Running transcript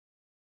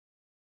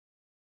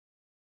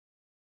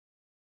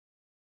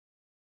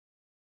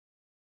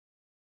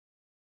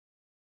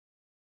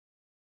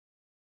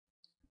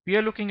We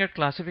are looking at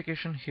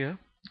classification here,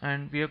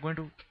 and we are going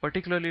to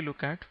particularly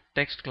look at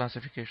text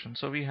classification.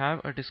 So we have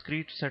a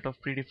discrete set of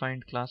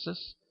predefined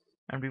classes,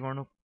 and we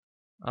want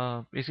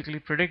to basically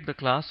predict the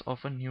class of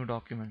a new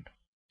document.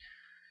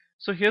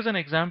 So here's an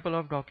example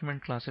of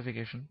document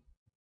classification.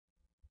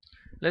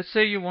 Let's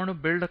say you want to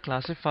build a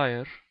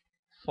classifier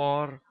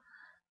for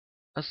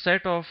a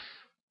set of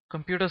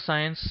computer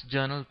science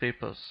journal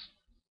papers,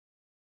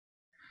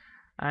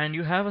 and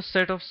you have a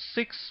set of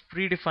 6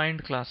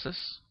 predefined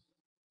classes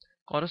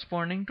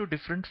corresponding to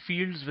different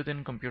fields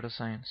within computer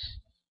science.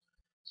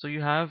 So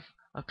you have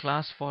a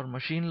class for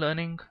machine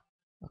learning,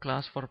 a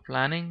class for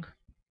planning,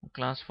 a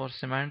class for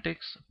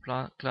semantics,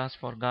 a class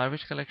for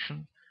garbage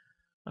collection,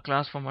 a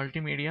class for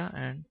multimedia,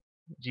 and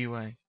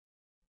GUI.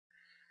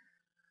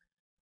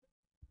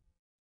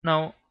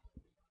 Now,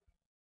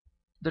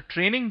 the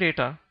training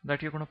data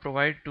that you're going to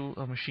provide to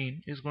a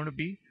machine is going to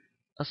be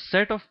a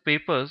set of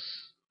papers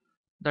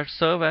that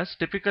serve as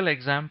typical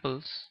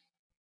examples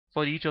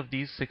for each of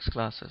these 6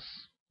 classes.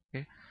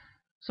 Okay,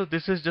 so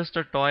this is just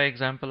a toy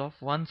example of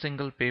one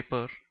single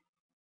paper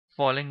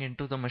falling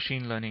into the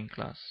machine learning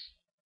class.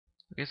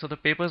 Okay, so the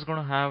paper is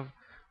going to have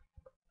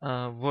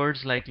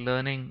words like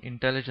learning,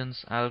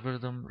 intelligence,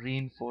 algorithm,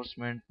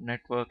 reinforcement,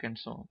 network, and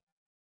so on.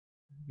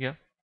 Yeah.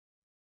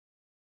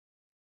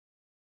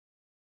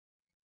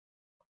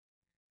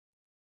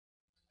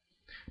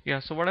 Yeah,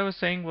 so what I was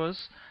saying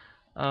was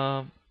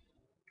uh,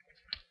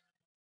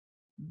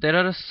 there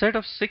are a set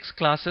of 6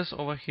 classes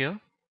over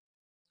here,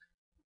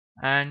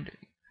 and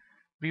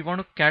we want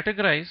to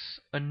categorize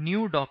a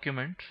new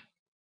document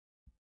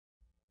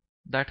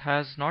that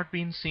has not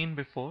been seen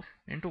before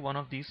into one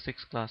of these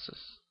 6 classes.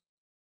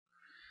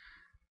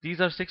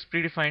 These are 6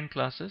 predefined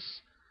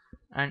classes,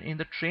 and in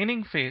the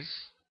training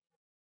phase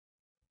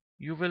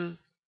you will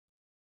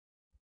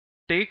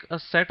take a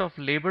set of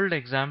labeled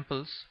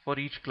examples for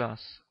each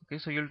class. Okay,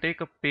 so you'll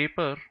take a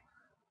paper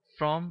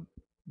from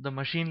the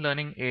machine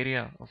learning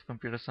area of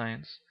computer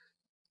science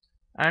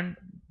and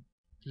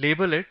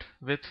label it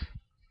with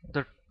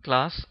the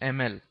class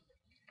ML.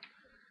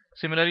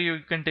 Similarly, you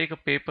can take a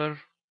paper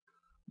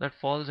that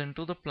falls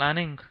into the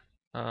planning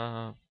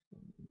uh,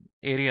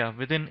 area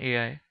within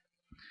AI.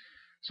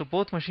 So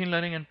both machine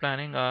learning and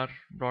planning are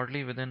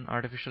broadly within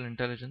artificial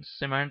intelligence.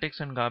 Semantics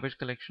and garbage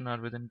collection are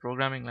within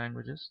programming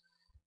languages,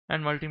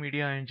 and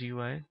multimedia and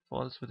GUI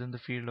falls within the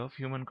field of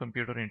human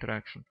computer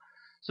interaction.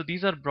 So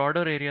these are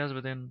broader areas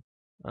within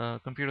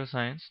computer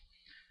science,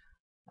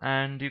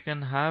 and you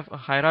can have a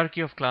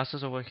hierarchy of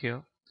classes over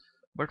here,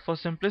 but for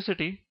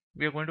simplicity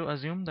we are going to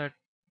assume that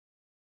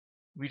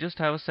we just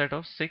have a set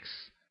of 6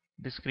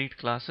 discrete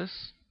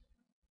classes.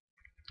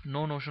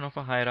 No notion of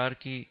a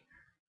hierarchy.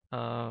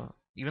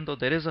 Even though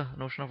there is a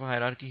notion of a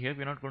hierarchy here,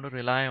 we're not going to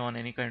rely on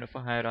any kind of a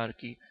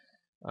hierarchy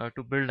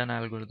to build an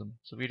algorithm.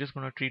 So we're just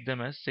going to treat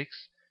them as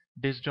 6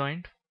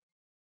 disjoint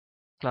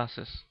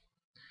classes.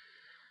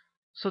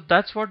 So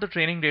that's what the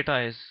training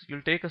data is.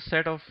 You'll take a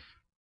set of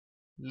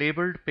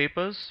labeled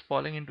papers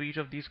falling into each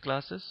of these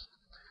classes.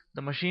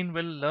 The machine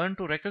will learn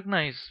to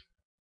recognize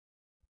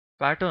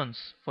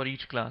patterns for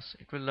each class.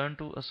 It will learn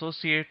to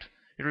associate,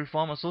 it will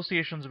form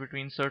associations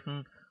between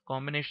certain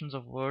combinations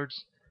of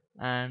words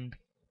and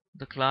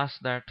the class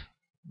that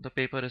the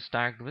paper is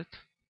tagged with,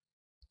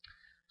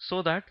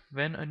 so that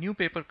when a new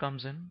paper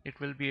comes in,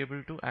 it will be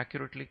able to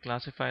accurately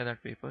classify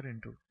that paper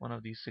into one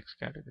of these 6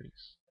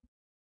 categories.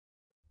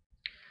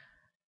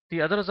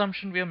 The other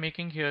assumption we are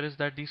making here is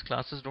that these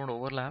classes don't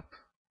overlap.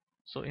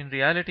 So in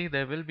reality,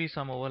 there will be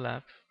some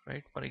overlap,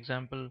 right? For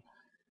example,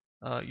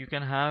 you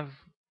can have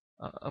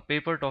a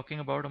paper talking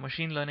about a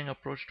machine learning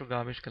approach to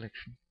garbage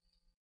collection.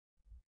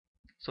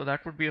 So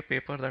that would be a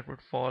paper that would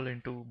fall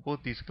into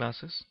both these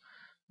classes.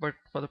 But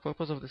for the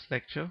purpose of this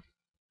lecture,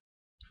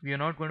 we are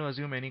not going to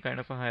assume any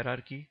kind of a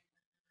hierarchy,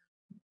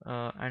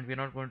 and we're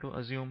not going to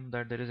assume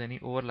that there is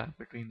any overlap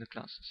between the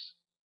classes.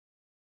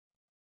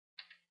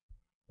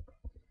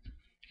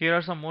 Here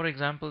are some more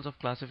examples of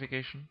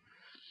classification.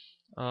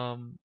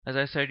 As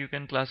I said, you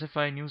can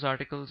classify news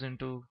articles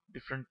into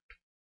different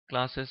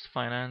classes: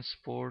 finance,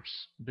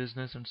 sports,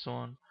 business, and so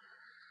on.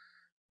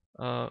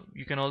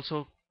 You can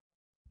also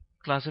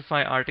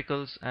classify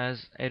articles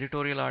as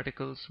editorial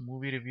articles,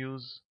 movie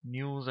reviews,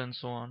 news, and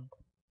so on.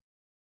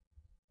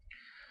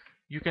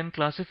 You can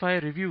classify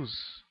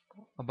reviews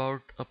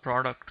about a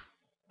product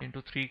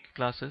into 3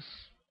 classes: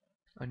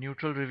 a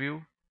neutral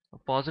review, a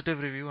positive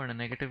review, and a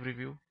negative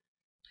review.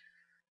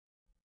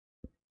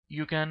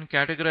 You can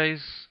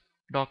categorize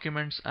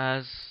documents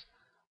as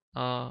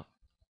uh,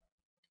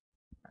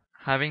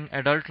 having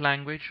adult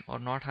language or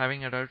not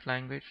having adult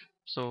language.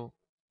 So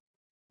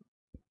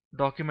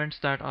documents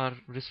that are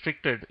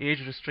restricted,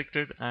 age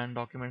restricted, and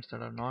documents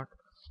that are not.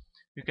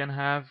 You can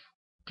have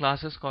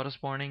classes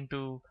corresponding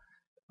to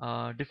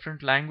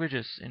different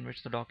languages in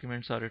which the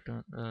documents are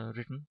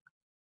written,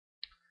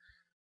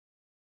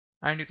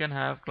 and you can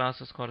have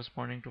classes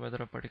corresponding to whether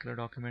a particular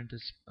document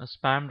is a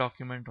spam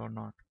document or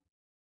not.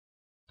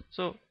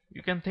 So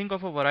you can think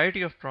of a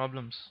variety of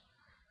problems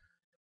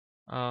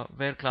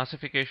where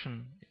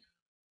classification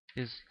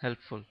is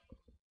helpful.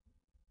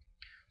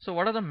 So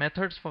what are the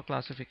methods for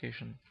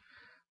classification?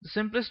 The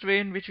simplest way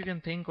in which you can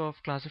think of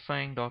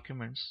classifying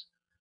documents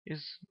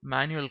is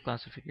manual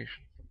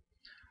classification.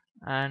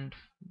 And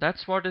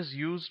that's what is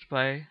used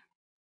by,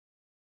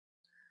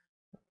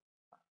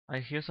 I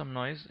hear some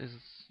noise.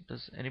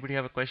 Does anybody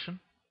have a question?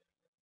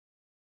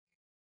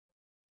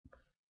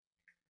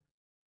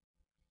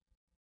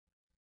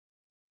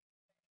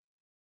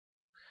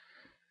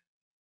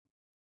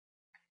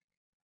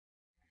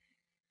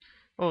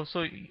 Oh,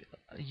 so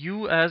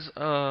you as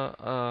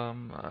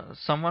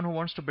someone who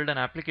wants to build an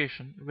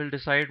application will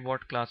decide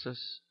what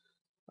classes,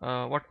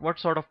 what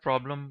sort of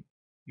problem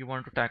you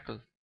want to tackle,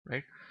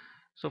 right?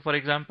 So, for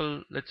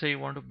example, let's say you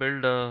want to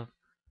build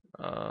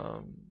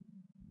um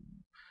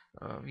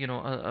you know,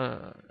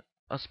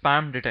 a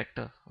spam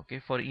detector,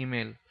 okay, for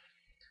email.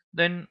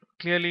 Then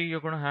clearly you're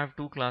going to have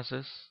two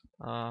classes,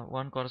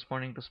 one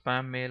corresponding to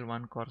spam mail,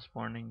 one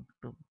corresponding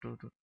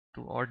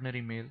to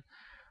ordinary mail.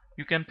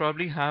 You can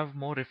probably have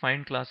more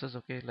refined classes,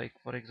 okay, like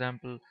for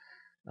example,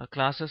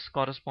 classes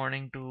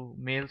corresponding to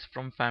mails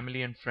from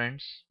family and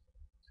friends,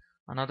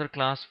 another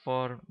class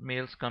for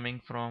mails coming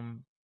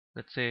from,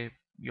 let's say,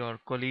 your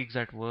colleagues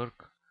at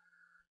work,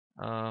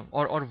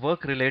 or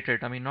work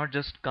related. I mean, not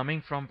just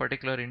coming from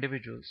particular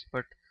individuals,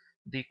 but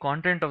the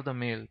content of the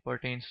mail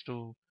pertains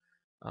to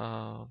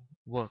uh,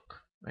 work,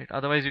 right?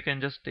 Otherwise, you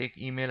can just take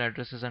email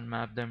addresses and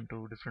map them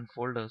to different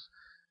folders.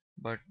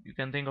 But you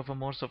can think of a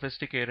more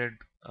sophisticated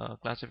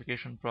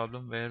classification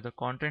problem where the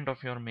content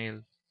of your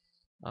mail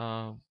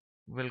uh,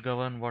 will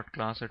govern what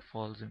class it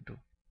falls into,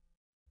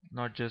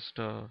 not just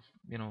the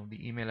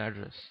email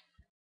address.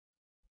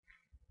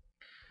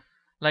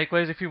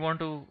 Likewise, if you want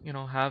to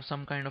have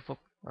some kind of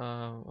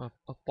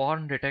a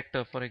porn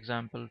detector, for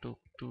example,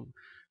 to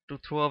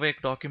throw away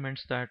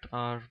documents that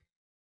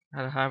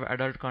have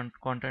adult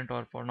content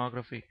or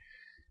pornography,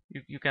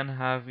 you can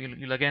have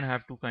you'll again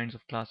have two kinds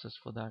of classes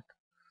for that.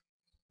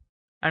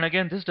 And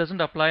again, this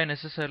doesn't apply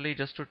necessarily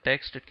just to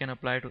text. It can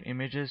apply to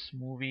images,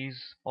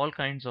 movies, all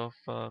kinds of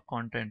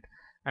content.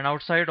 And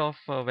outside of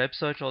web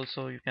search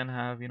also, you can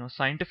have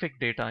scientific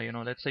data.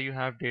 Let's say you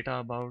have data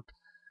about,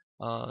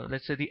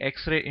 let's say, the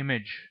X-ray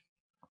image.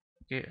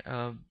 Okay,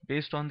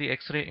 based on the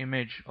X-ray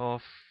image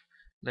of,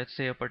 let's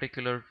say, a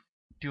particular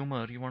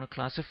tumor, you want to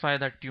classify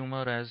that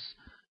tumor as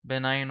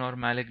benign or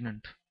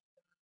malignant.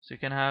 So you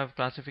can have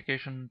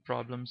classification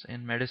problems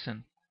in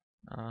medicine,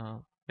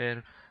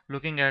 where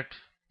looking at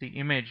the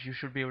image, you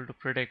should be able to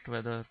predict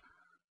whether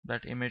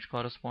that image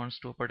corresponds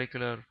to a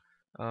particular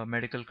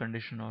medical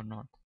condition or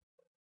not.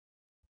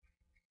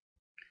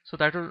 So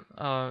that will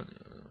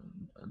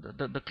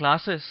the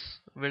classes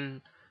will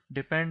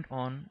depend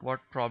on what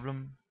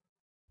problem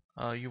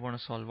you want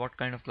to solve, what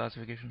kind of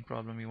classification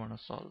problem you want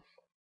to solve.